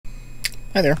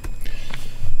Hi there.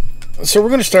 So we're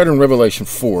going to start in Revelation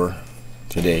 4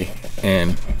 today,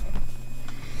 and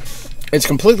it's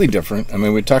completely different. I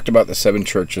mean, we talked about the seven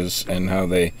churches and how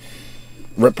they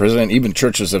represent even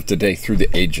churches of today through the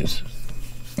ages.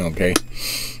 Okay?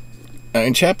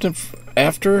 In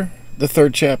after the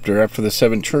third chapter, after the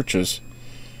seven churches,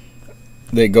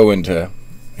 they go into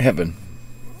heaven.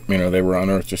 You know, they were on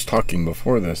earth just talking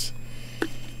before this.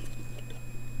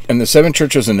 And the seven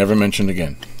churches are never mentioned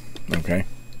again. Okay?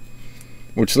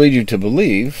 Which leads you to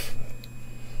believe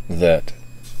that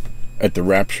at the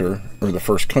rapture, or the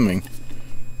first coming,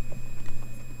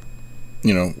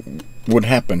 you know, would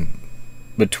happen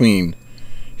between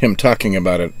him talking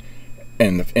about it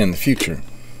and the future.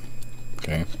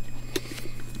 Okay?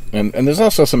 And there's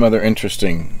also some other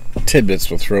interesting tidbits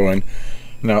we'll throw in.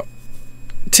 Now,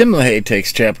 Tim LaHaye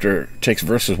takes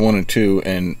verses 1 and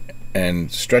 2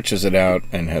 and stretches it out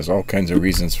and has all kinds of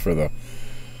reasons for the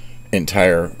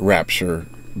entire rapture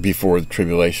before the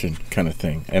tribulation kind of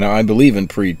thing. And I believe in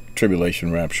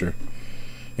pre-tribulation rapture.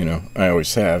 You know, I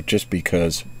always have, just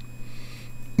because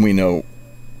we know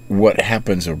what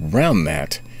happens around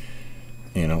that.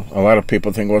 You know, a lot of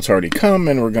people think, well, it's already come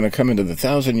and we're going to come into the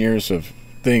 1,000 years of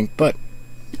thing, but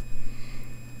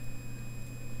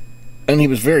and he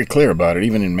was very clear about it,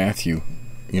 even in Matthew,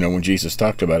 you know, when Jesus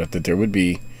talked about it, that there would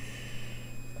be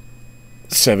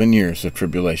 7 years of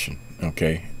tribulation.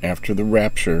 Okay, after the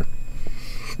rapture,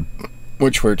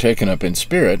 which we're taken up in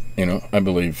spirit, you know, I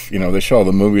believe, you know, they show all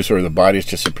the movies where the body's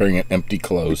disappearing in empty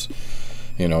clothes.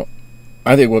 You know,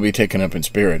 I think we'll be taken up in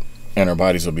spirit and our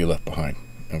bodies will be left behind.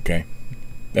 Okay,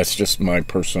 that's just my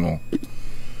personal,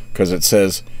 because it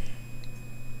says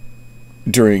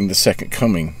during the second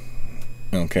coming,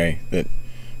 okay, that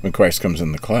when Christ comes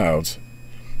in the clouds,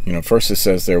 you know, first it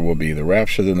says there will be the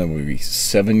rapture, then there will be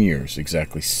 7 years,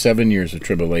 exactly 7 years of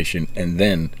tribulation, and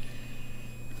then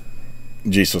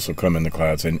Jesus will come in the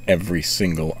clouds, and every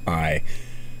single eye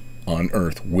on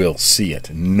earth will see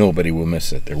it. Nobody will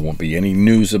miss it. There won't be any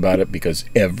news about it because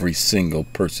every single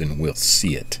person will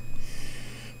see it.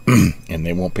 And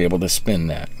they won't be able to spin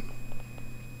that.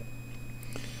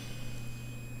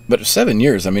 But 7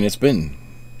 years, I mean, it's been,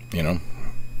 you know,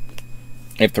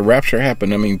 if the rapture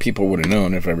happened, I mean, people would have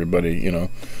known. If everybody, you know,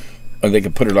 they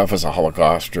could put it off as a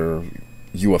Holocaust or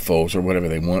UFOs or whatever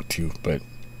they want to. But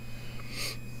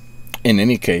in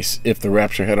any case, if the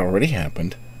rapture had already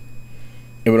happened,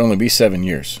 it would only be 7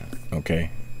 years. Okay,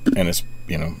 and it's,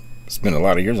 you know, it's been a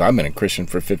lot of years. I've been a Christian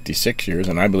for 56 years,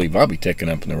 and I believe I'll be taken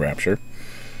up in the rapture.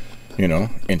 You know,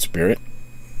 in spirit.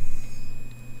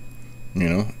 You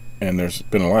know. And there's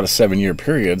been a lot of 7-year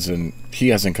periods, and he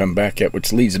hasn't come back yet,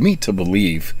 which leads me to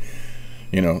believe,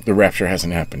 you know, the rapture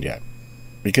hasn't happened yet,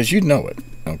 because you'd know it.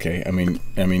 Okay, I mean,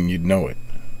 you'd know it.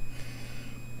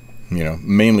 You know,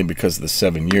 mainly because of the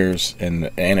 7 years and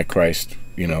the Antichrist.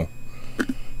 You know,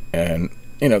 and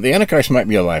you know, the Antichrist might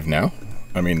be alive now.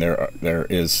 I mean, there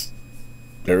is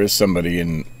somebody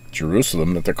in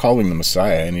Jerusalem that they're calling the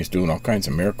Messiah, and he's doing all kinds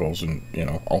of miracles and, you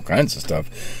know, all kinds of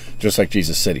stuff, just like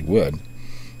Jesus said he would.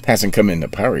 Hasn't come into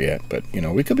power yet, but, you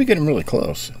know, we could be getting really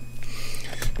close.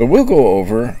 But we'll go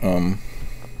over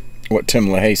what Tim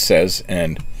LaHaye says,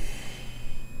 and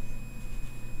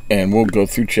we'll go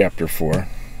through chapter 4.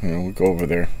 You know, we'll go over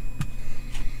there.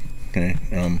 Okay.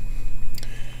 Then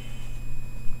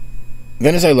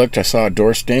as I looked, I saw a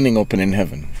door standing open in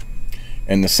heaven,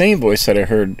 and the same voice that I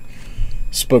heard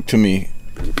spoke to me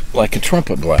like a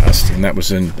trumpet blast, and that was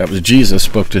Jesus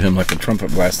spoke to him like a trumpet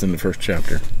blast in the first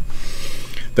chapter.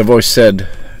 The voice said,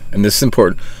 and this is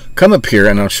important, "Come up here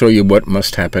and I'll show you what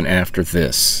must happen after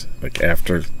this," like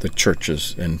after the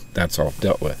churches, and that's all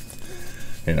dealt with.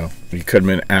 You know, it could have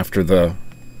been after the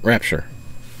rapture.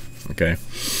 Okay.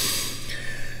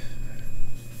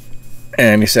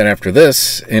 And he said after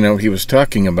this, you know, he was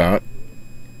talking about,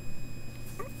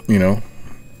 you know,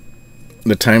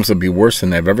 the times will be worse than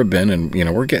they've ever been, and, you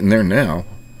know, we're getting there now.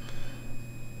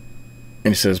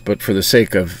 And he says, but for the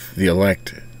sake of the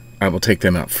elect, I will take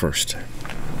them out first,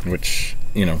 which,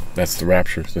 you know, that's the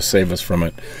rapture, to save us from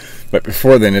it. But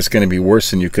before then, it's going to be worse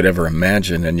than you could ever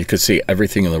imagine, and you could see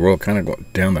everything in the world kind of going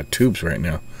down the tubes right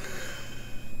now.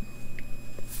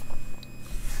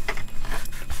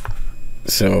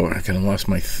 So I kind of lost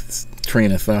my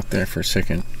train of thought there for a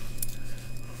second.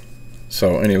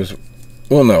 So anyways,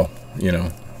 we'll know, you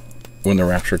know, when the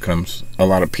rapture comes. A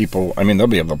lot of people, I mean, they'll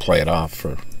be able to play it off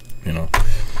for, you know,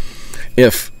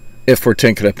 if we're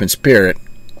taken up in spirit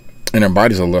and our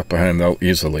bodies are left behind, they'll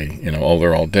easily, you know, oh,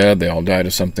 they're all dead, they all died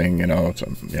of something, you know,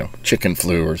 some, you know, chicken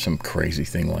flu or some crazy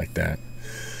thing like that.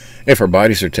 If our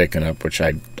bodies are taken up, which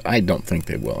I don't think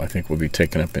they will. I think we'll be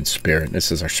taken up in spirit.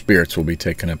 This is our spirits will be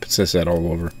taken up. It says that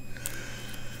all over.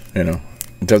 You know,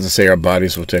 it doesn't say our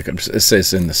bodies will take up. It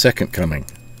says in the second coming,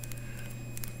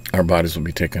 our bodies will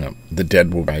be taken up. The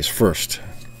dead will rise first,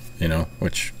 you know,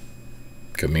 which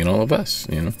could mean all of us,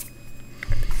 you know.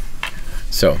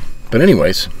 So, but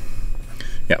anyways,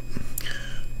 yeah.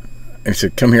 He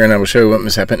said, come here and I will show you what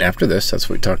must happen after this. That's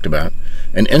what we talked about.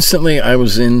 And instantly I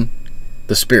was in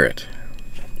the spirit.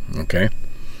 Okay.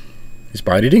 His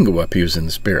body didn't go up. He was in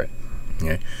the spirit.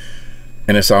 Okay.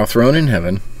 And I saw a throne in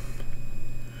heaven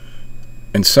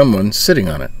and someone sitting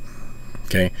on it.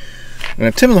 Okay.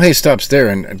 And Tim LaHaye stops there,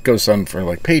 and it goes on for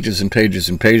like pages and pages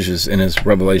and pages in his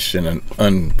Revelation and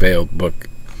Unveiled book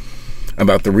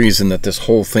about the reason that this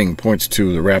whole thing points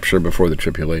to the rapture before the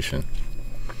tribulation.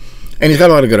 And he's got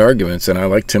a lot of good arguments, and I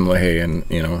like Tim LaHaye and,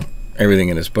 you know, everything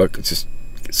in his book. It's just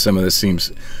some of this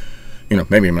seems, you know,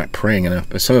 maybe I'm not praying enough,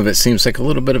 but some of it seems like a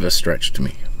little bit of a stretch to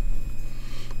me.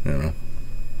 You know.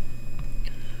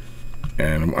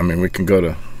 And, I mean, we can go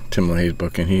to Tim LaHaye's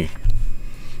book, and he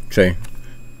say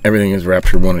everything is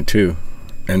Rapture 1 and 2,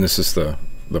 and this is the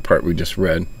part we just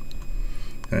read.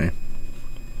 Okay.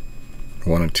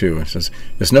 1 and 2. It says,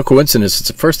 it's no coincidence. It's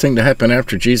the first thing to happen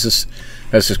after Jesus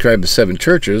has described the 7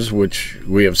 churches, which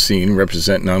we have seen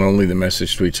represent not only the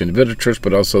message to each individual church,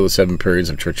 but also the 7 periods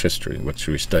of church history, which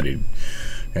we studied.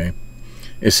 Okay.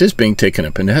 It's his being taken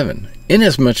up into heaven.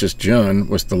 Inasmuch as John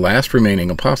was the last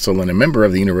remaining apostle and a member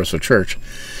of the universal church,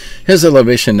 his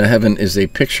elevation to heaven is a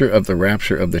picture of the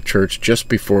rapture of the church just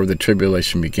before the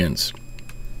tribulation begins.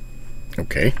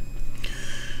 Okay.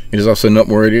 It is also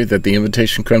noteworthy that the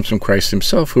invitation comes from Christ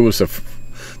himself, who was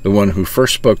the one who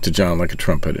first spoke to John like a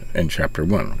trumpet in chapter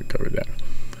 1. We covered that.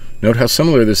 Note how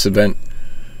similar to this event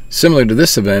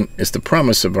is the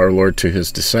promise of our Lord to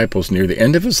his disciples near the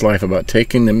end of his life about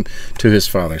taking them to his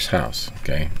Father's house.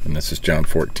 Okay, and this is John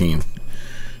 14,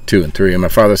 2 and 3. In my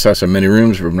Father's house are many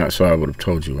rooms, if not so I would have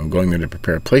told you. I'm going there to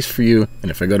prepare a place for you,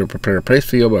 and if I go to prepare a place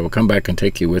for you, I will come back and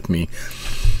take you with me,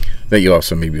 that you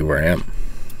also may be where I am.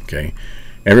 Okay.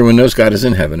 Everyone knows God is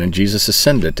in heaven, and Jesus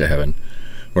ascended to heaven,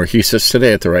 where he sits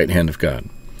today at the right hand of God.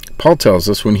 Paul tells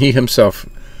us when he himself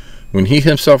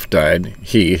died,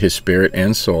 he, his spirit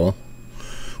and soul,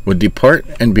 would depart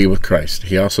and be with Christ.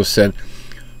 He also said,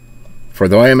 for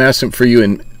though I am absent from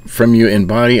you in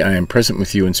body, I am present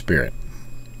with you in spirit.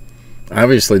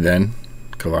 Obviously then,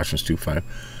 Colossians 2:5,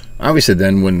 obviously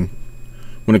then, when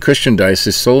a Christian dies,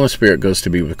 his soul and spirit goes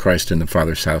to be with Christ in the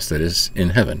Father's house that is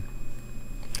in heaven.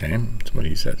 Okay, that's what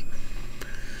he says.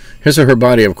 His or her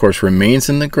body, of course, remains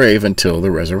in the grave until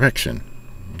the resurrection,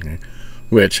 okay,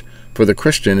 which, for the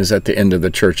Christian, is at the end of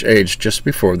the church age, just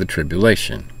before the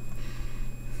tribulation.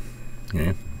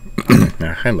 Okay.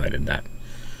 I highlighted that,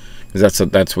 because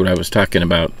that's what I was talking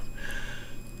about.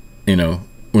 You know,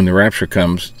 when the rapture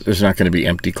comes, there's not going to be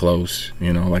empty clothes.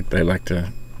 You know, like they like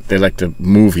to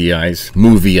movie-ize.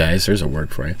 There's a word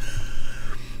for it.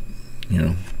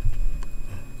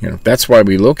 You know, that's why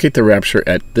we locate the rapture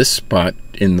at this spot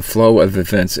in the flow of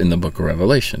events in the book of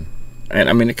Revelation. And,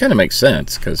 I mean, it kind of makes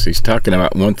sense, because he's talking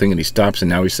about one thing and he stops, and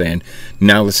now he's saying,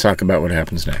 now let's talk about what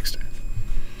happens next.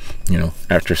 You know,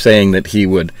 after saying that he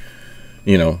would,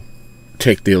 you know,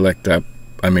 take the elect up,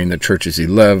 I mean, the churches he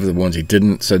loved, the ones he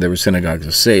didn't, said they were synagogues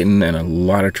of Satan, and a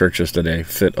lot of churches today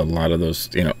fit a lot of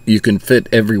those. You know, you can fit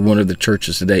every one of the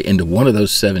churches today into one of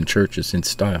those 7 churches in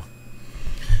style.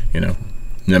 You know,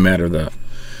 no matter the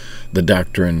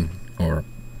doctrine or,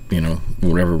 you know,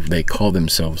 whatever they call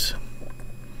themselves.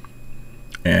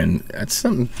 And that's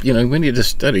something, you know, we need to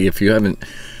study. If you haven't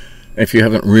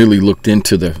really looked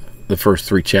into the first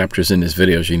 3 chapters in his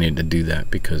videos, you need to do that,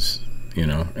 because, you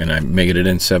know, and I made it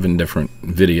in 7 different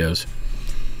videos,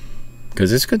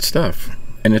 because it's good stuff,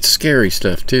 and it's scary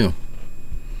stuff too.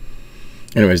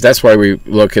 Anyways, that's why we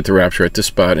look at the rapture at this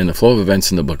spot in the flow of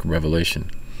events in the book of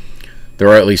Revelation. There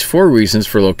are at least 4 reasons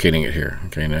for locating it here.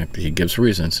 Okay, now he gives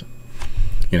reasons.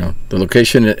 You know, the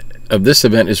location of this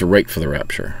event is right for the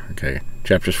rapture. Okay,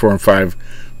 chapters 4 and 5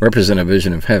 represent a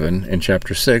vision of heaven. In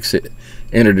chapter 6, it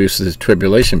introduces the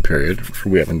tribulation period.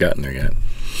 We haven't gotten there yet.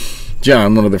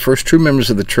 John, one of the first true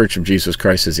members of the Church of Jesus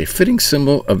Christ, is a fitting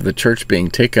symbol of the church being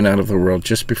taken out of the world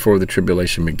just before the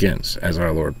tribulation begins, as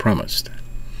our Lord promised.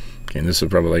 Okay, and this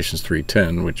is Revelations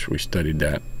 3:10, which we studied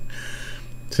that.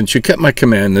 Since you kept my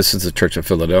command, this is the church of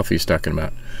Philadelphia he's talking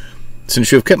about.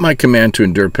 Since you have kept my command to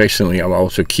endure patiently, I will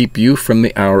also keep you from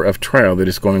the hour of trial that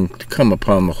is going to come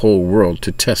upon the whole world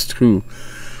to test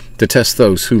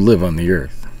those who live on the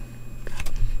earth.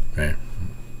 Okay.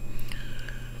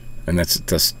 And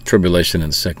that's tribulation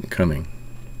and the second coming.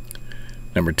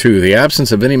 Number 2, the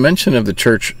absence of any mention of the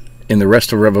church in the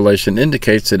rest of Revelation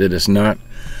indicates that it is not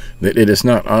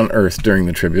on earth during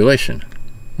the tribulation.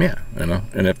 Yeah,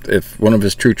 and if one of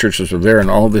his true churches were there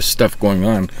and all this stuff going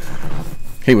on,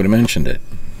 he would have mentioned it.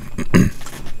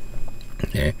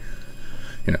 Okay.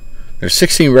 There's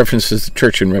 16 references to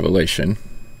church in Revelation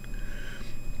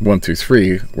 1 through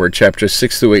 3, where chapters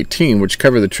 6 through 18, which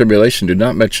cover the tribulation, do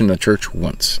not mention the church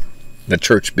once. The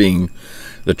church being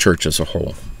the church as a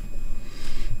whole.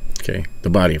 Okay, the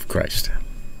body of Christ.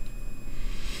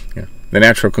 Yeah. The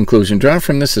natural conclusion drawn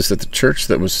from this is that the church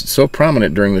that was so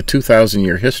prominent during the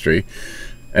 2,000-year history,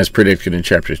 as predicted in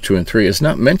chapters 2 and 3, is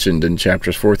not mentioned in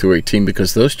chapters 4 through 18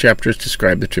 because those chapters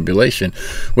describe the tribulation,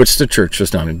 which the church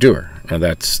does not endure. Now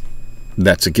that's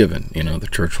a given. The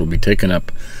church will be taken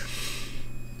up,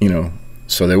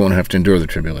 so they won't have to endure the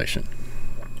tribulation.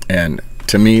 And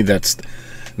to me, that's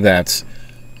the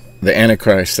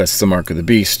Antichrist. That's the mark of the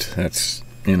beast. That's,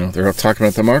 they're all talking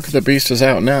about the mark of the beast is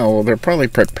out now. Well, they're probably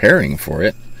preparing for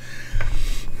it.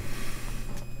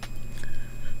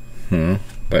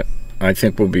 But I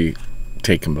think we'll be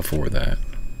taken before that.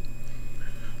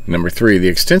 Number 3, the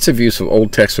extensive use of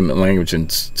Old Testament language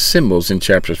and symbols in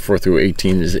chapters 4 through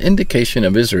 18 is an indication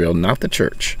of Israel, not the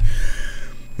church.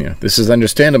 This is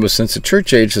understandable since the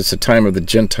church age is the time of the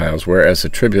Gentiles, whereas the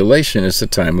tribulation is the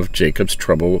time of Jacob's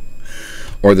trouble,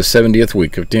 or the 70th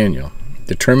week of Daniel,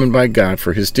 determined by God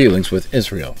for his dealings with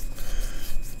Israel.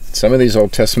 Some of these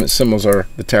Old Testament symbols are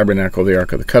the tabernacle, the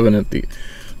Ark of the Covenant, the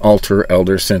altar,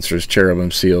 elders, censers, cherubim,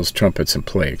 seals, trumpets, and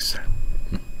plagues.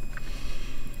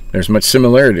 There's much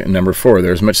similarity. Number 4,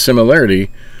 there's much similarity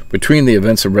between the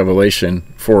events of Revelation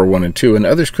 4, 1, and 2 and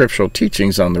other scriptural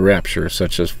teachings on the rapture,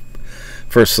 such as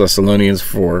 1 Thessalonians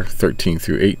 4, 13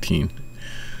 through 18.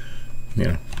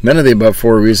 None of the above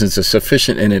 4 reasons is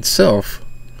sufficient in itself.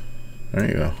 There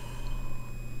you go.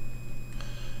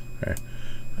 Okay.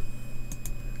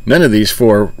 None of these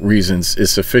 4 reasons is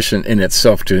sufficient in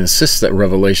itself to insist that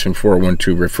Revelation 4, 1,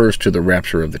 2 refers to the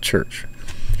rapture of the church.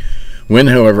 When,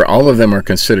 however, all of them are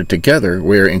considered together,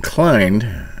 we are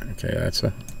inclined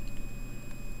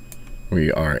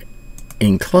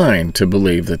to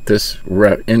believe that this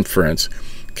inference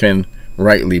can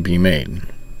rightly be made.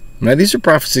 Now, these are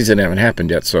prophecies that haven't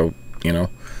happened yet, so,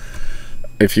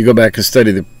 if you go back and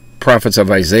study the prophets of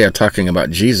Isaiah talking about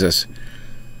Jesus,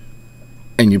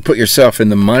 and you put yourself in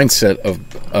the mindset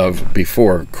of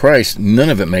before Christ, none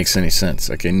of it makes any sense.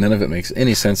 Okay, none of it makes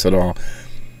any sense at all.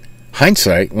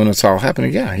 Hindsight, when it's all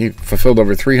happening, yeah, he fulfilled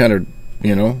over 300,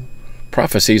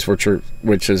 prophecies, which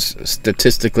is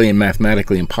statistically and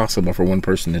mathematically impossible for one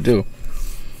person to do.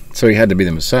 So he had to be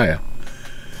the Messiah.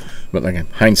 But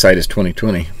hindsight is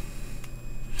 20/20.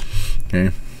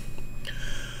 Okay.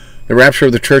 The rapture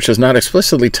of the church is not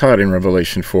explicitly taught in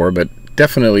Revelation 4, but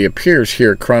definitely appears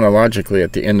here chronologically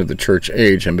at the end of the church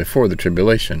age and before the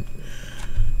tribulation.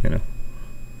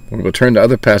 We'll turn to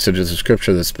other passages of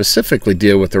Scripture that specifically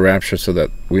deal with the rapture so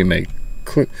that we may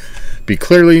be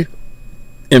clearly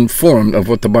informed of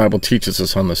what the Bible teaches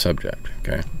us on the subject.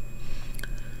 Okay.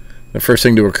 The first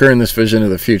thing to occur in this vision of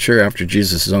the future, after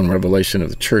Jesus' own revelation of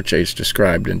the church age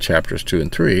described in chapters 2 and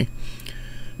 3,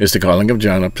 is the calling of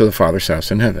John up to the Father's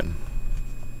house in heaven.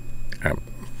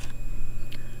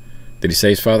 Did he say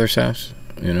his Father's house?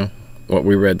 What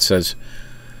we read says,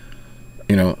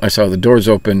 I saw the doors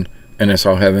open, and I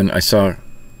saw heaven. I saw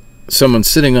someone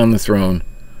sitting on the throne,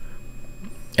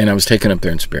 and I was taken up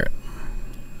there in spirit.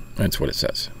 That's what it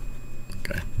says.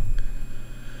 Okay.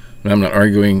 And I'm not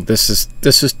arguing. This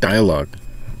is dialogue.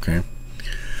 Okay.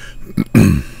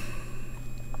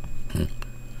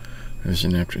 There's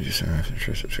an after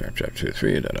chapter 2,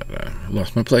 3.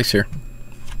 Lost my place here.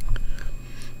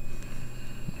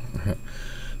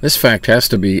 This fact has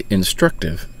to be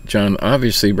instructive. John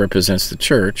obviously represents the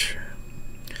church,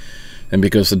 and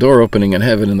because the door opening in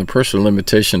heaven and the personal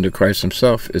invitation to Christ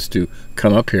himself is to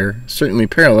come up here, certainly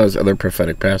parallels other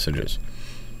prophetic passages.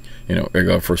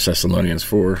 Ergo 1 Thessalonians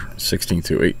 4, 16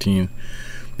 through 18.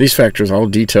 These factors all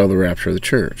detail the rapture of the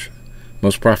church.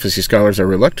 Most prophecy scholars are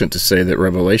reluctant to say that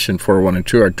Revelation 4, 1, and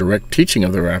 2 are direct teaching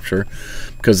of the rapture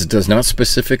because it does not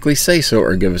specifically say so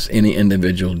or give us any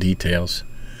individual details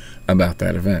about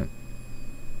that event.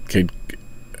 Okay,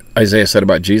 Isaiah said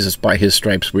about Jesus, by his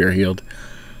stripes we are healed.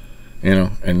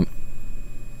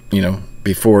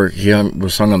 Before he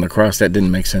was hung on the cross, that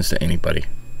didn't make sense to anybody.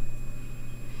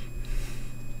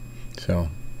 So,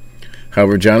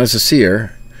 however, John is a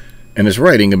seer and is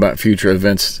writing about future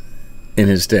events in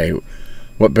his day.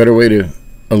 What better way to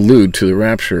allude to the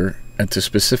rapture at the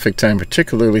specific time,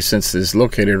 particularly since it is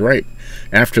located right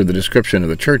after the description of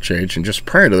the church age and just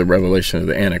prior to the revelation of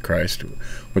the Antichrist,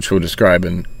 which we'll describe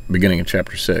in the beginning of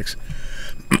chapter 6,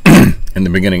 in the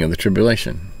beginning of the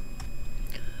tribulation.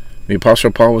 The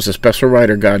Apostle Paul was a special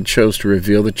writer God chose to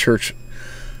reveal to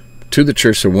the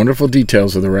church the wonderful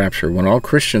details of the rapture, when all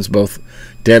Christians, both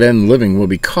dead and living, will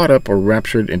be caught up or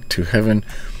raptured into heaven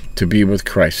to be with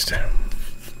Christ.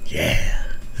 Yeah.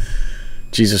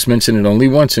 Jesus mentioned it only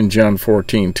once in John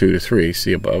 14:2-3,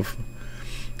 see above.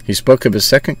 He spoke of his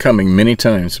second coming many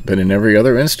times, but in every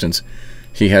other instance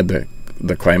he had the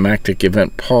climactic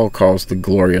event Paul calls the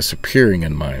glorious appearing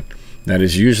in mind. That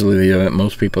is usually the event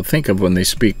most people think of when they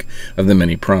speak of the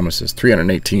many promises,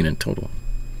 318 in total,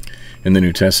 in the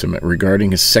New Testament, regarding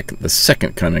the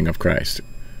second coming of Christ.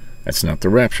 That's not the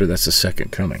rapture, that's the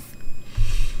second coming.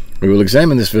 We will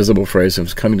examine this visible phrase of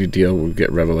his coming to deal when we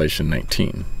get Revelation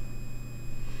 19.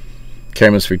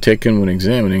 Care must be taken when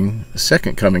examining the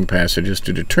second coming passages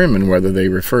to determine whether they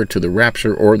refer to the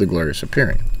rapture or the glorious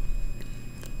appearing.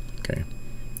 Okay.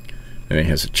 And he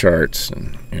has the charts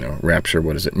and, rapture,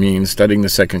 what does it mean? Studying the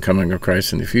second coming of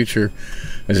Christ in the future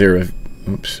as they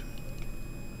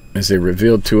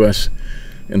revealed to us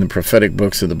in the prophetic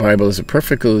books of the Bible is a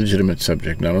perfectly legitimate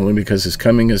subject, not only because his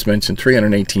coming is mentioned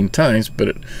 318 times,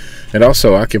 but it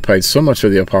also occupied so much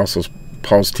of the Apostle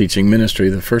Paul's teaching ministry.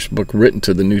 The first book written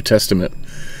in the New Testament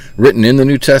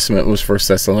was 1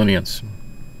 Thessalonians,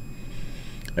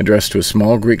 addressed to a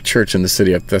small Greek church in the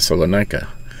city of Thessalonica.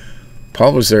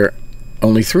 Paul was there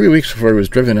only 3 weeks before he was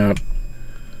driven out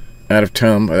of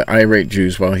town by the irate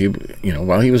Jews. While he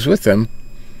was with them,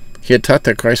 he had taught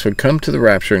that Christ would come to the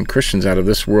rapture and Christians out of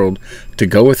this world to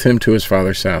go with him to his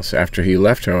Father's house. After he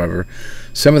left, however,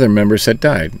 some of their members had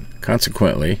died.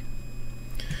 Consequently,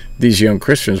 these young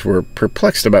Christians were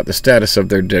perplexed about the status of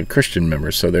their dead Christian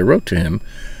members, so they wrote to him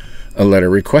a letter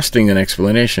requesting an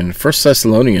explanation. 1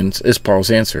 Thessalonians is Paul's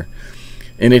answer.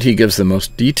 In it, he gives the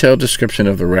most detailed description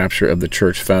of the rapture of the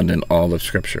church found in all of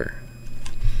Scripture.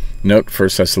 Note 1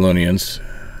 Thessalonians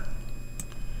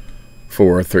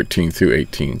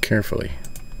 4:13-18 carefully.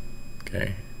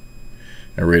 Okay,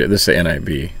 I read it. This is the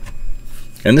NIV,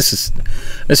 and this is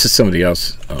somebody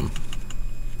else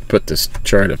put this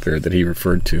chart up here that he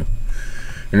referred to.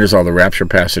 And there's all the rapture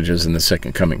passages and the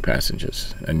second coming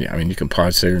passages. And you can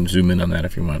pause there and zoom in on that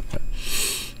if you want.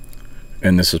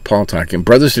 And this is Paul talking.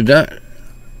 Brothers,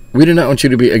 we do not want you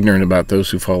to be ignorant about those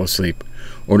who fall asleep,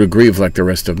 or to grieve like the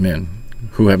rest of men,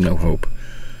 who have no hope.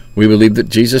 We believe that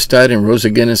Jesus died and rose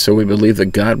again, and so we believe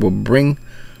that God will bring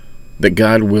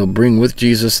with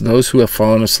Jesus those who have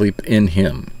fallen asleep in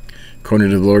him.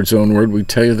 According to the Lord's own word, we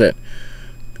tell you that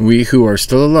we who are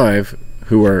still alive,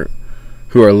 who are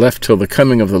left till the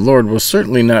coming of the Lord, will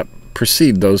certainly not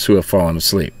precede those who have fallen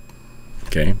asleep.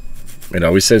 Okay? It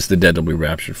always says the dead will be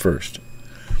raptured first.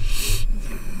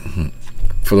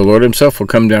 For the Lord himself will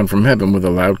come down from heaven with a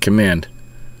loud command,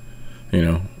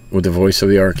 with the voice of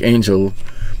the archangel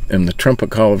and the trumpet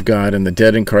call of God, and the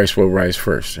dead in Christ will rise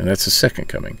first. And that's the second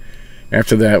coming.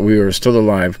 After that, we who are still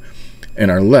alive and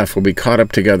are left will be caught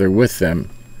up together with them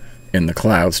in the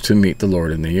clouds to meet the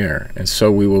Lord in the air. And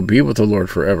so we will be with the Lord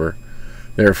forever.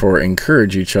 Therefore,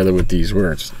 encourage each other with these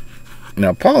words.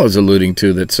 Now, Paul is alluding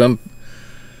to that some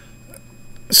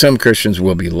Christians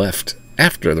will be left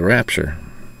after the rapture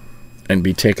and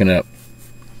be taken up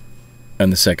on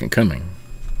the second coming.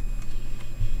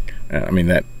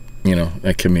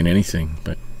 That can mean anything,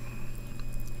 but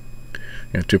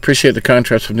to appreciate the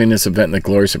contrast between this event and the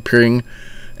glorious appearing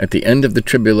at the end of the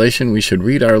tribulation, we should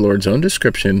read our Lord's own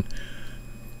description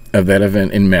of that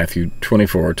event in Matthew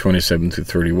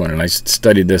 24:27-31. And I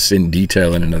studied this in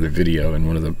detail in another video in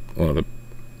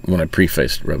when I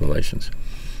prefaced Revelations.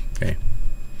 Okay,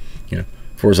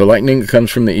 for as a lightning that comes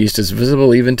from the east is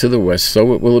visible even to the west,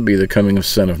 so it will be the coming of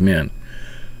Son of Man.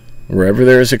 Wherever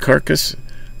there is a carcass,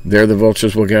 there the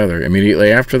vultures will gather.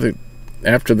 Immediately after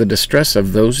the distress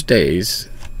of those days,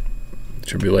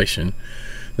 tribulation,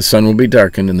 the sun will be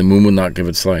darkened, and the moon will not give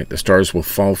its light. The stars will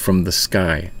fall from the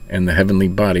sky, and the heavenly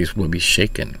bodies will be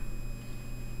shaken.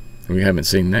 We haven't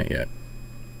seen that yet.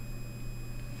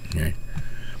 Okay.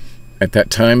 At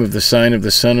that time of the sign of the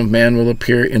Son of Man will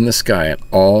appear in the sky, and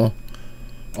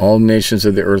all nations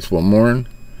of the earth will mourn.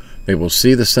 They will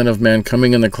see the Son of Man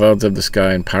coming in the clouds of the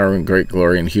sky in power and great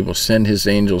glory, and he will send his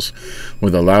angels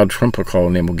with a loud trumpet call,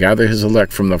 and they will gather his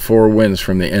elect from the four winds,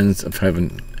 from the ends of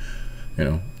heaven,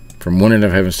 from one end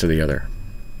of heavens to the other.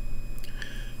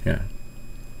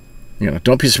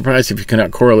 Don't be surprised if you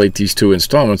cannot correlate these two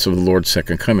installments of the Lord's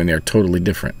second coming. They are totally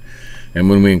different. And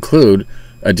when we include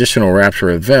additional rapture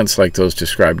events like those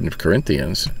described in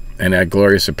Corinthians and add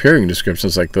glorious appearing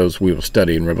descriptions like those we will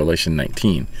study in Revelation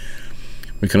 19,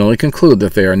 we can only conclude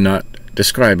that they are not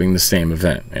describing the same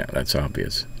event. Yeah, that's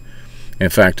obvious. In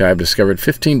fact, I have discovered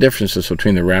 15 differences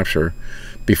between the rapture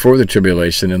before the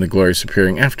tribulation and the glorious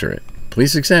appearing after it.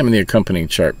 Please examine the accompanying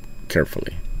chart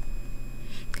carefully.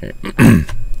 Okay.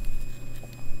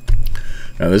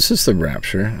 Now this is the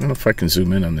rapture. I don't know if I can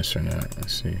zoom in on this or not.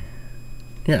 Let's see.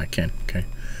 Yeah, I can. Okay.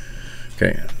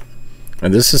 Okay.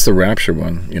 And this is the rapture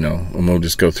one, you know, and we'll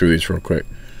just go through these real quick.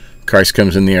 Christ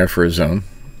comes in the air for his own.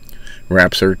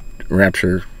 Rapture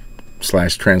 /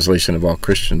 translation of all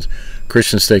Christians.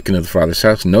 Christians taken to the Father's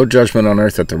house. No judgment on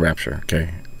earth at the rapture.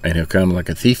 Okay. And he'll come like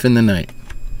a thief in the night.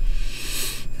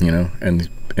 You know, and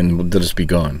will just be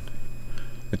gone.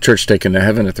 The church taken to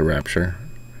heaven at the rapture.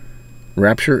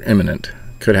 Rapture imminent.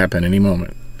 Could happen any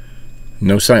moment.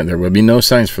 No sign. There will be no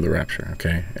signs for the rapture.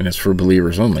 Okay. And it's for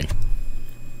believers only.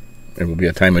 It will be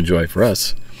a time of joy for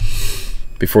us.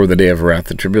 Before the day of wrath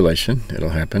and tribulation, it'll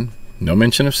happen. No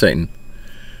mention of Satan.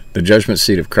 The judgment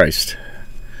seat of Christ.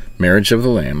 Marriage of the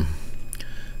Lamb.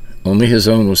 Only his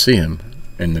own will see him,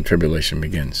 and the tribulation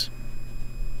begins.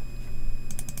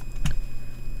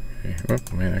 Okay. Oh,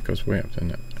 man, that goes way up,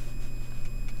 doesn't it?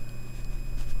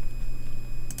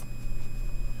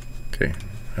 Okay,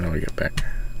 how do I get back?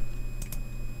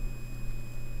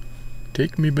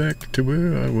 Take me back to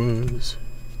where I was.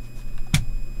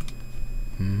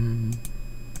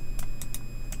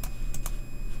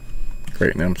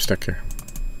 Great, now I'm stuck here.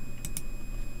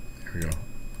 There we go.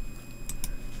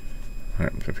 What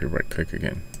happens if you right click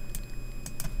again?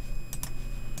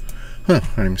 Huh,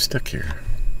 I'm stuck here.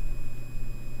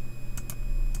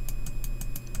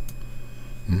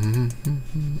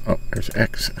 Oh, there's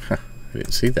X. I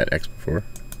didn't see that X before.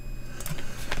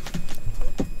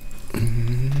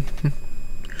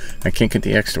 I can't get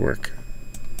the X to work.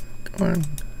 Come on.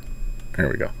 There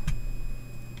we go.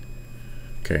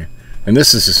 Okay. And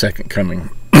this is the second coming.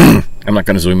 I'm not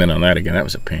going to zoom in on that again. That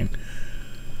was a pain.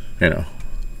 You know.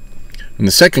 In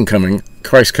the second coming,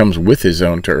 Christ comes with his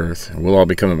own to earth. We'll all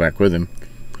be coming back with him.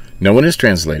 No one is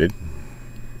translated.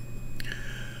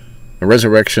 The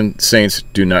resurrection saints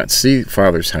do not see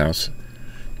Father's house.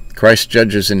 Christ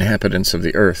judges inhabitants of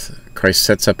the earth. Christ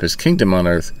sets up his kingdom on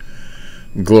earth.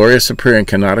 Glorious appearing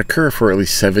cannot occur for at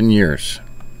least 7 years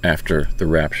after the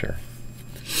rapture.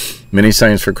 Many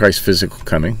signs for Christ's physical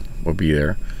coming will be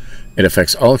there. It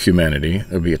affects all humanity.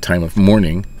 There will be a time of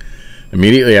mourning.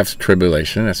 Immediately after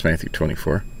tribulation, that's Matthew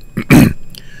 24,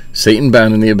 Satan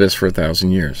bound in the abyss for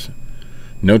 1,000 years.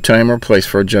 No time or place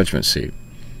for a judgment seat.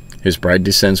 His bride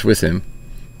descends with him.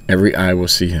 Every eye will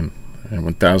see him. And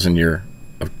 1,000-year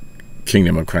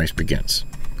kingdom of Christ begins.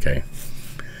 Okay?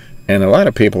 And a lot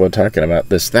of people are talking about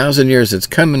this 1,000 years it's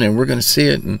coming and we're going to see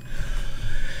it. And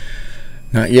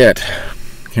not yet.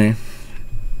 Okay?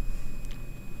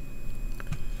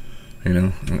 You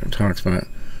know, it talks about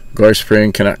glorious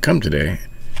spring cannot come today.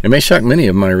 It may shock many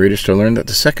of my readers to learn that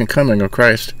the second coming of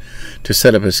Christ to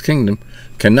set up his kingdom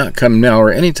cannot come now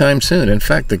or any time soon. In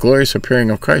fact, the glorious appearing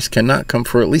of Christ cannot come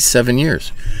for at least 7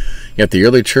 years. Yet the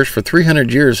early church for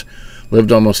 300 years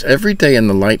lived almost every day in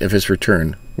the light of his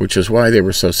return, which is why they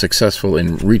were so successful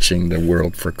in reaching the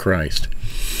world for Christ.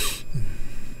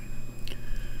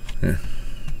 Yeah.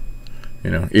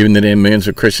 You know, even today, millions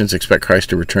of Christians expect Christ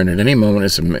to return at any moment,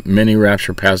 as many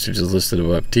rapture passages listed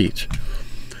above teach.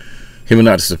 He will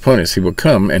not disappoint us. He will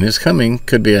come, and his coming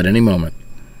could be at any moment.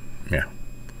 Yeah.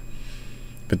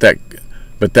 But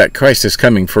that Christ is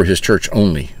coming for his church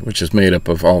only, which is made up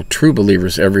of all true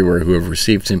believers everywhere who have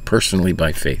received him personally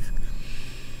by faith.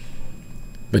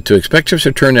 But to expect his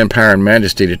return in power and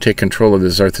majesty to take control of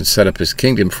this earth and set up his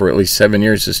kingdom for at least 7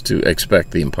 years is to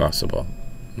expect the impossible.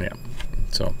 Yeah.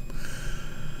 So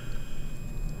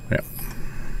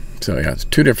yeah, it's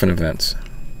two different events.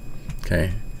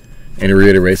 Okay. And he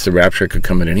reiterates the rapture could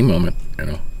come at any moment. You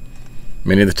know,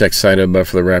 many of the texts cited above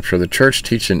for the rapture of the church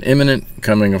teach an imminent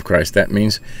coming of Christ. That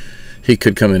means he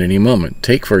could come at any moment.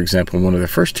 Take, for example, one of the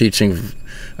first teachings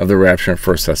of the rapture in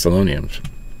 1 Thessalonians.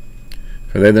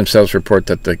 For they themselves report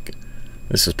that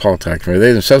this is Paul talking. For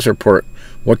they themselves report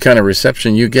what kind of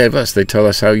reception you gave us. They tell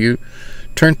us how you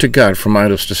turned to God from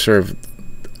idols to serve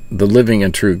the living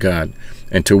and true God,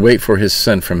 and to wait for his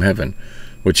Son from heaven,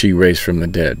 which he raised from the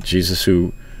dead, Jesus,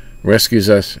 who rescues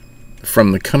us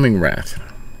from the coming wrath.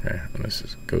 Okay, and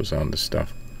this goes on to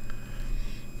stuff.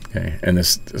 Okay, and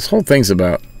this whole thing's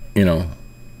about, you know,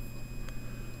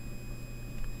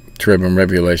 trib and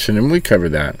revelation, and we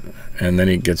covered that. And then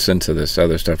he gets into this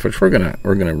other stuff, which we're gonna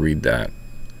read that,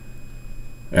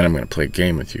 and I'm gonna play a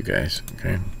game with you guys.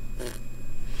 Okay.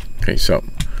 Okay, so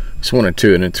it's 1 and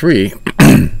 2, and then 3.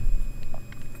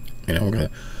 The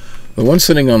one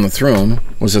sitting on the throne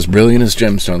was as brilliant as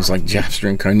gemstones, like jasper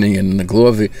and carnelian, and the glow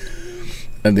of the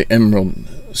emerald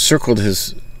circled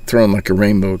his throne like a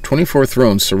rainbow. 24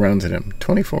 thrones surrounded him.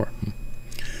 24.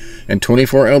 And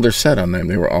 24 elders sat on them.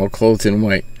 They were all clothed in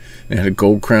white, and had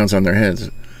gold crowns on their heads.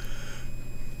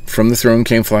 From the throne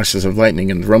came flashes of lightning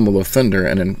and the rumble of thunder,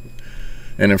 and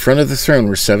in front of the throne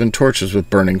were 7 torches with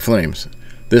burning flames.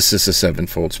 This is the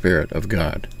sevenfold Spirit of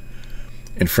God.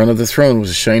 In front of the throne was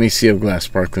a shiny sea of glass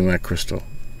sparkling like crystal.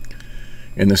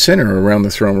 In the center, around the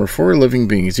throne, were 4 living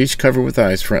beings, each covered with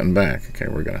eyes front and back. Okay,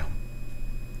 we're going to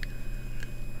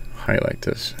highlight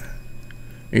this.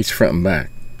 Each front and back.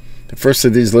 The first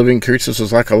of these living creatures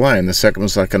was like a lion, the second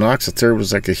was like an ox, the third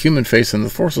was like a human face, and the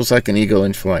fourth was like an eagle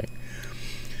in flight.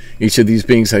 Each of these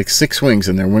beings had 6 wings,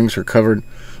 and their wings were covered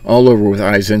all over with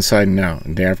eyes inside and out.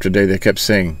 And day after day they kept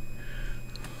saying,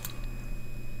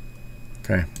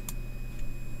 okay.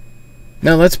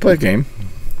 Now let's play a game.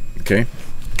 Okay.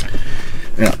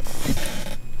 Now,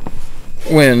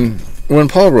 when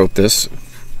Paul wrote this,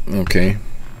 okay,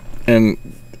 and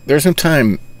there's no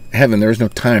time, heaven, there is no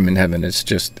time in heaven, it's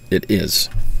just, it is.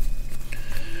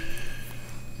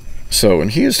 So, when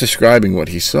he is describing what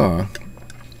he saw,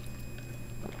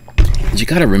 you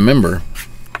got to remember,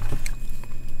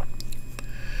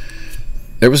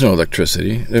 there was no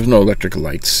electricity, there was no electric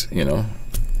lights,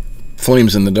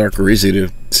 Flames in the dark are easy to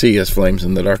see as flames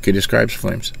in the dark. He describes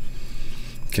flames.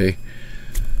 Okay.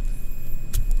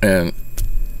 And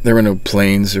there were no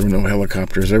planes, there were no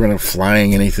helicopters, there were no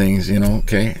flying anything,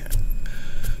 okay.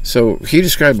 So he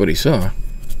described what he saw.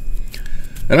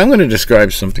 And I'm going to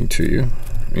describe something to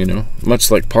you,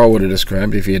 much like Paul would have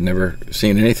described if he had never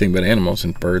seen anything but animals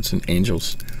and birds and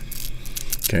angels.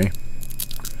 Okay.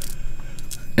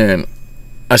 And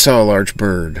I saw a large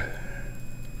bird.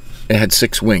 It had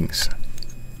 6 wings.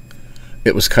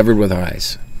 It was covered with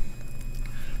eyes.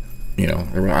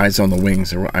 There were eyes on the wings.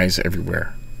 There were eyes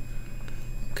everywhere.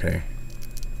 Okay.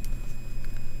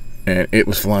 And it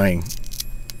was flying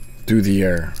through the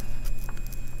air.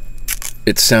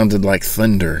 It sounded like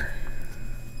thunder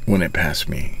when it passed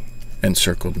me and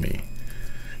circled me.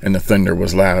 And the thunder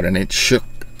was loud, and it shook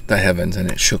the heavens, and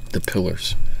it shook the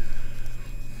pillars.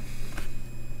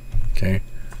 Okay.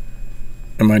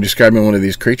 Am I describing one of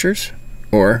these creatures?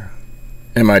 Or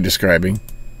am I describing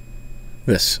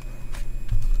this?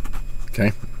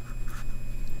 Okay.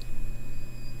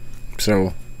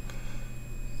 So,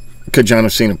 could John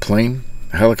have seen a plane?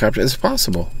 A helicopter? It's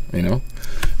possible,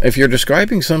 If you're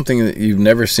describing something that you've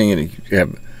never seen,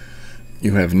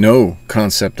 you have no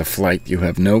concept of flight, you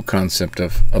have no concept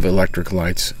of electric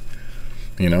lights,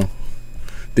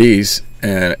 These,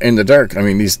 and in the dark,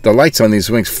 the lights on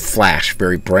these wings flash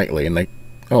very brightly, and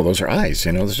those are eyes,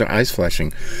 those are eyes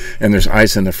flashing. And there's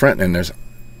eyes in the front, and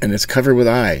it's covered with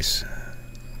eyes.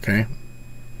 Okay?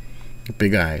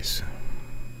 Big eyes.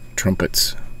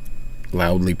 Trumpets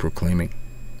loudly proclaiming.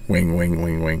 Wing, wing,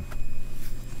 wing, wing.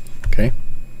 Okay?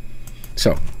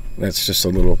 So, that's just a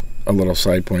little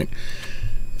side point.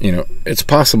 It's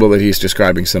possible that he's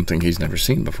describing something he's never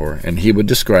seen before, and he would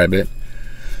describe it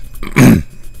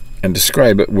and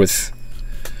describe it with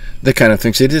the kind of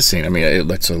things he did see.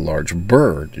 It's a large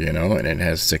bird, and it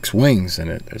has 6 wings, and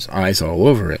there's eyes all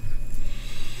over it.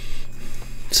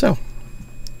 So,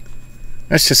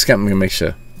 that's just something that makes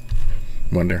you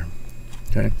wonder.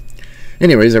 Okay.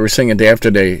 Anyways, they were singing day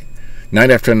after day, night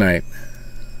after night.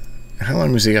 How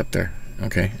long was he up there?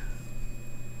 Okay.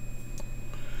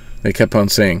 They kept on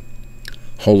saying,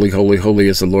 "Holy, holy, holy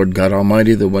is the Lord God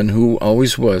Almighty, the one who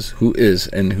always was, who is,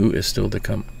 and who is still to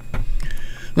come."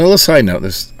 Now, let's side note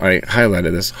this. I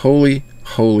highlighted this. Holy,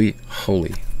 holy,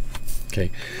 holy.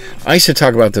 Okay. I used to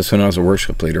talk about this when I was a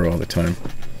worship leader all the time.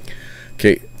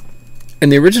 Okay. In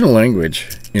the original language,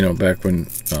 back when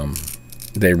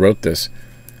they wrote this,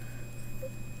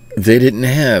 they didn't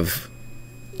have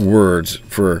words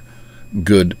for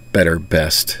good, better,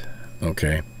 best.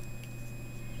 Okay.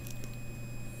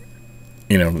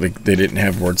 They didn't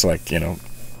have words like,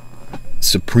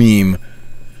 supreme.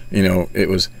 It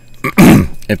was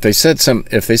if they said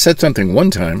something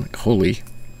one time, holy,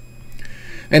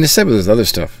 and it said with this other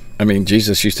stuff.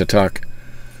 Jesus used to talk,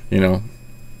 and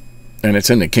it's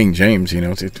in the King James,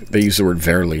 they use the word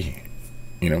verily.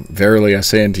 Verily I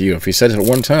say unto you. If he says it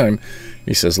one time,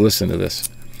 he says, listen to this.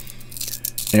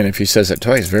 And if he says it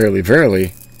twice, verily,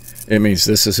 verily, it means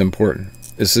this is important.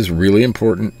 This is really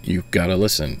important. You've got to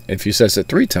listen. If he says it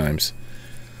 3 times,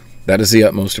 that is the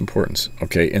utmost importance.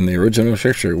 Okay, in the original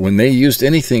scripture, when they used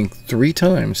anything 3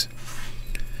 times,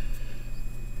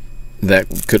 that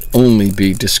could only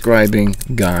be describing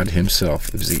God himself.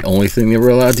 It was the only thing they were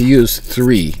allowed to use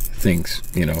 3 things,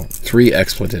 you know, 3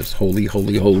 expletives: holy,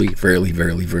 holy, holy, verily,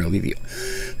 verily, verily.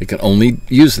 They can only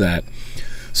use that.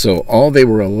 So all they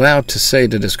were allowed to say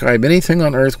to describe anything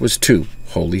on earth was 2: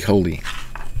 holy, holy,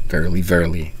 verily,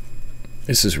 verily.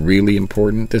 This is really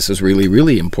important. This is really,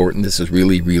 really important. This is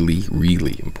really, really,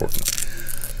 really important.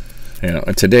 You know,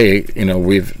 and today, you know,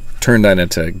 we've turned that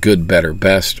into good, better,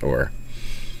 best, or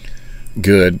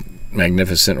good,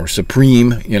 magnificent, or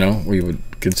supreme. You know, we would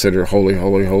consider holy,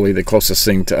 holy, holy. The closest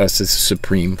thing to us is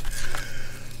supreme.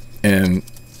 And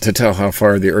to tell how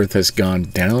far the earth has gone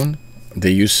down,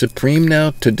 they use supreme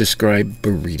now to describe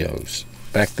burritos.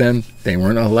 Back then, they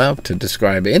weren't allowed to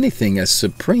describe anything as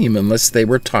supreme unless they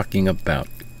were talking about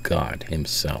God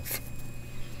himself.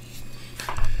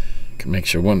 It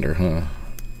makes you wonder, huh?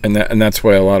 And that's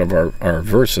why a lot of our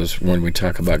verses, when we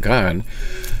talk about God,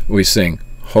 we sing,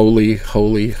 holy,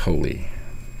 holy, holy.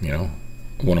 You know,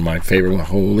 one of my favorite ones,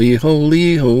 holy,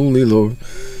 holy, holy Lord,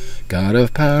 God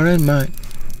of power and might.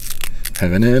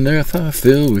 Heaven and earth are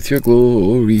filled with your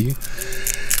glory.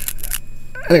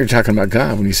 I think you're talking about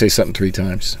God when you say something 3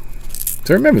 times.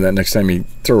 So remember that next time you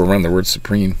throw around the word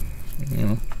supreme. You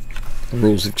know, the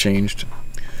rules have changed,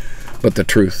 but the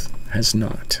truth has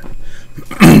not.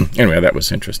 Anyway, that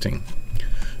was interesting.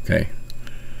 Okay.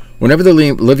 Whenever the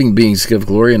living beings give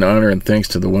glory and honor and thanks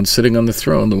to the one sitting on the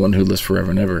throne, the one who lives forever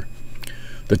and ever,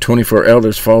 the 24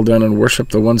 elders fall down and worship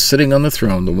the one sitting on the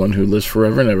throne, the one who lives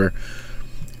forever and ever,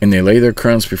 and they lay their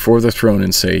crowns before the throne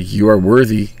and say, you are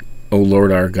worthy, O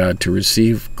Lord our God, to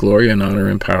receive glory and honor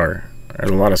and power.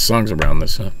 There's a lot of songs around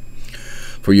this, huh?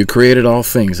 For you created all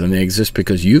things, and they exist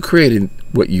because you created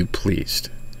what you pleased.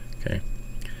 Okay.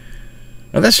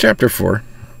 Now that's chapter 4,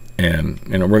 and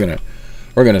you know we're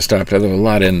gonna stop. There's a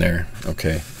lot in there.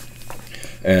 Okay.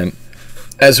 And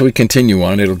as we continue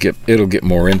on, it'll get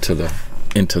more into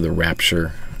the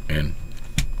rapture and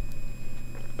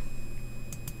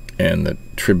the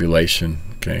tribulation.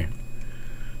 Okay.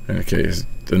 Okay.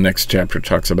 The next chapter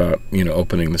talks about, you know,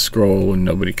 opening the scroll, and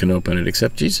nobody can open it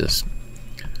except Jesus.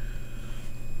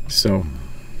 So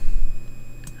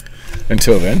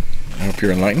until then, I hope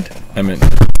you're enlightened. I mean,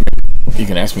 you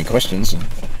can ask me questions, and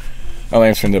I'll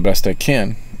answer them the best I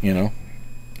can. You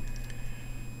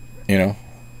know.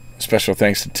 Special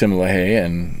thanks to Tim LaHaye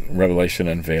and Revelation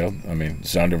Unveiled. I mean,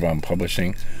 Zondervan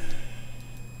Publishing.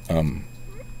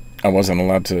 I wasn't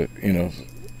allowed to, you know,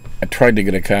 I tried to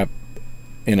get a cop,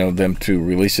 you know, them to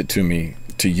release it to me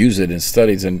to use it in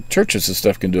studies, and churches and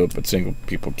stuff can do it, but single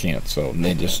people can't. So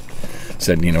they just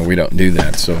said, you know, we don't do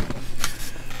that. So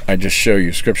I just show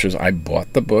you scriptures. I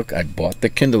bought the book. I bought the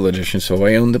Kindle edition, so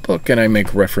I own the book, and I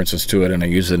make references to it, and I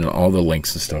use it in all the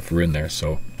links and stuff are in there.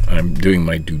 So I'm doing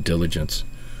my due diligence.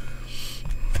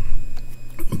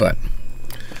 But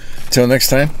till next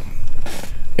time,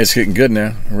 it's getting good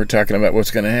now. We're talking about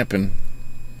what's going to happen,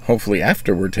 hopefully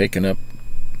after we're taken up.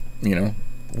 You know,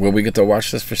 will we get to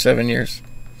watch this for 7 years?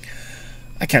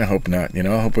 I kind of hope not. You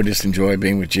know, I hope we just enjoy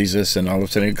being with Jesus, and all of a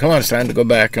sudden, come on, it's time to go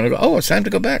back. And I go, oh, it's time to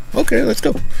go back. Okay, let's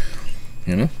go.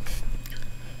 You know,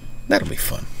 that'll be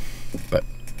fun. But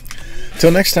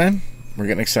till next time, we're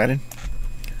getting excited.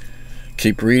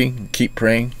 Keep reading, keep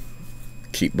praying,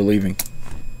 keep believing.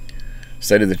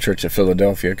 Study the Church of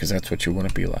Philadelphia, because that's what you want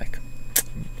to be like.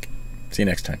 See you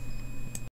next time.